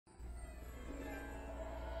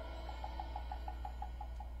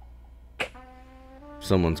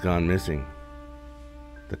Someone's gone missing.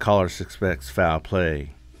 The caller suspects foul play,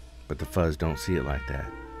 but the fuzz don't see it like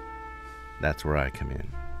that. That's where I come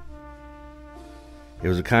in. It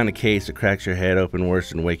was the kind of case that cracks your head open worse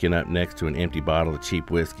than waking up next to an empty bottle of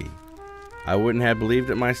cheap whiskey. I wouldn't have believed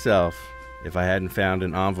it myself if I hadn't found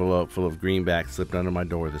an envelope full of greenbacks slipped under my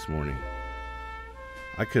door this morning.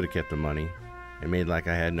 I could have kept the money and made like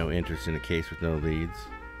I had no interest in a case with no leads.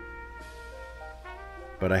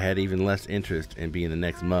 But I had even less interest in being the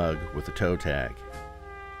next mug with a toe tag.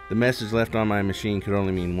 The message left on my machine could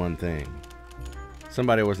only mean one thing.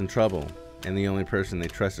 Somebody was in trouble, and the only person they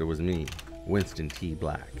trusted was me, Winston T.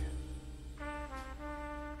 Black.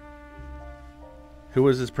 Who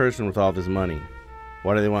was this person with all this money?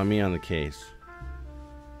 Why do they want me on the case?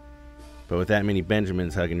 But with that many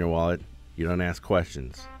Benjamins hugging your wallet, you don't ask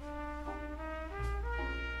questions.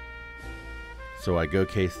 So I go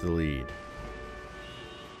case the lead.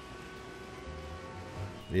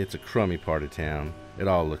 It's a crummy part of town. It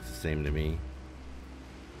all looks the same to me.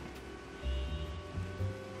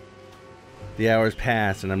 The hours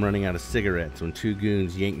pass and I'm running out of cigarettes when two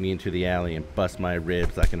goons yank me into the alley and bust my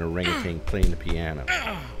ribs like an orangutan playing the piano.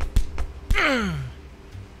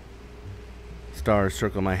 Stars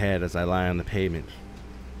circle my head as I lie on the pavement.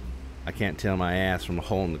 I can't tell my ass from a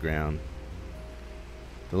hole in the ground.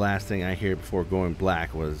 The last thing I hear before going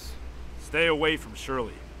black was, "Stay away from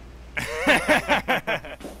Shirley."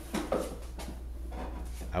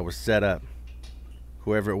 I was set up.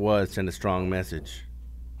 Whoever it was sent a strong message.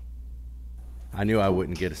 I knew I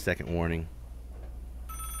wouldn't get a second warning.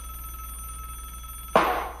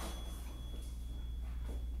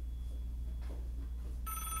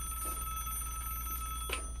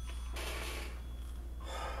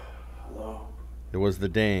 Hello? It was the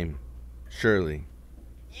dame, Shirley.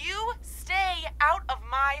 You stay out of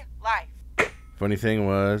my life. Funny thing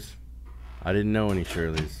was, I didn't know any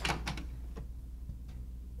Shirleys.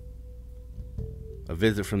 A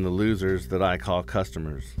visit from the losers that I call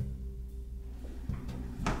customers.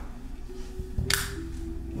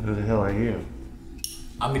 Who the hell are you?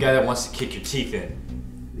 I'm the guy that wants to kick your teeth in.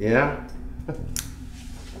 Yeah? I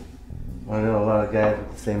know a lot of guys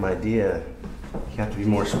with the same idea. You have to be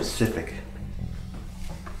more specific.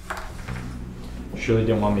 Shirley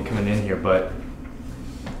didn't want me coming in here, but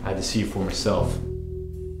I had to see you for myself.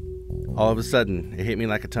 All of a sudden, it hit me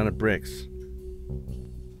like a ton of bricks.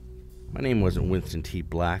 My name wasn't Winston T.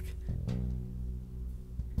 Black.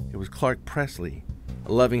 It was Clark Presley,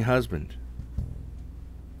 a loving husband.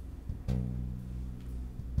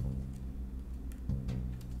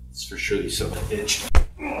 It's for sure you son of a bitch.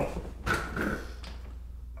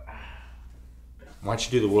 Why don't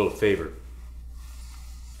you do the world a favor?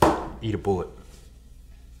 Eat a bullet.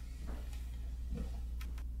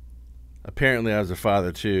 Apparently I was a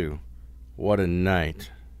father too. What a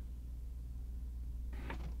night.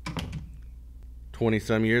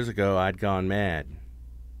 20-some years ago, I'd gone mad.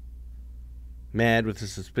 Mad with the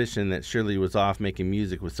suspicion that Shirley was off making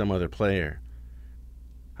music with some other player.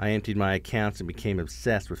 I emptied my accounts and became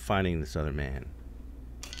obsessed with finding this other man.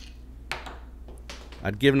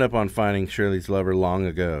 I'd given up on finding Shirley's lover long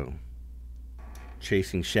ago.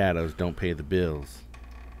 Chasing shadows don't pay the bills.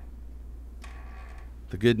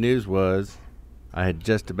 The good news was, I had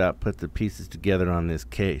just about put the pieces together on this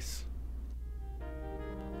case.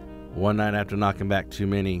 One night after knocking back too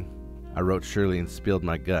many, I wrote Shirley and spilled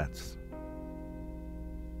my guts.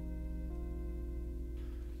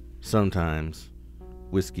 Sometimes,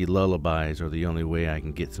 whiskey lullabies are the only way I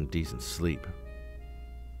can get some decent sleep.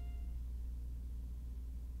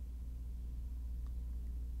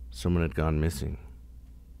 Someone had gone missing.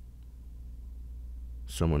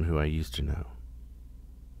 Someone who I used to know.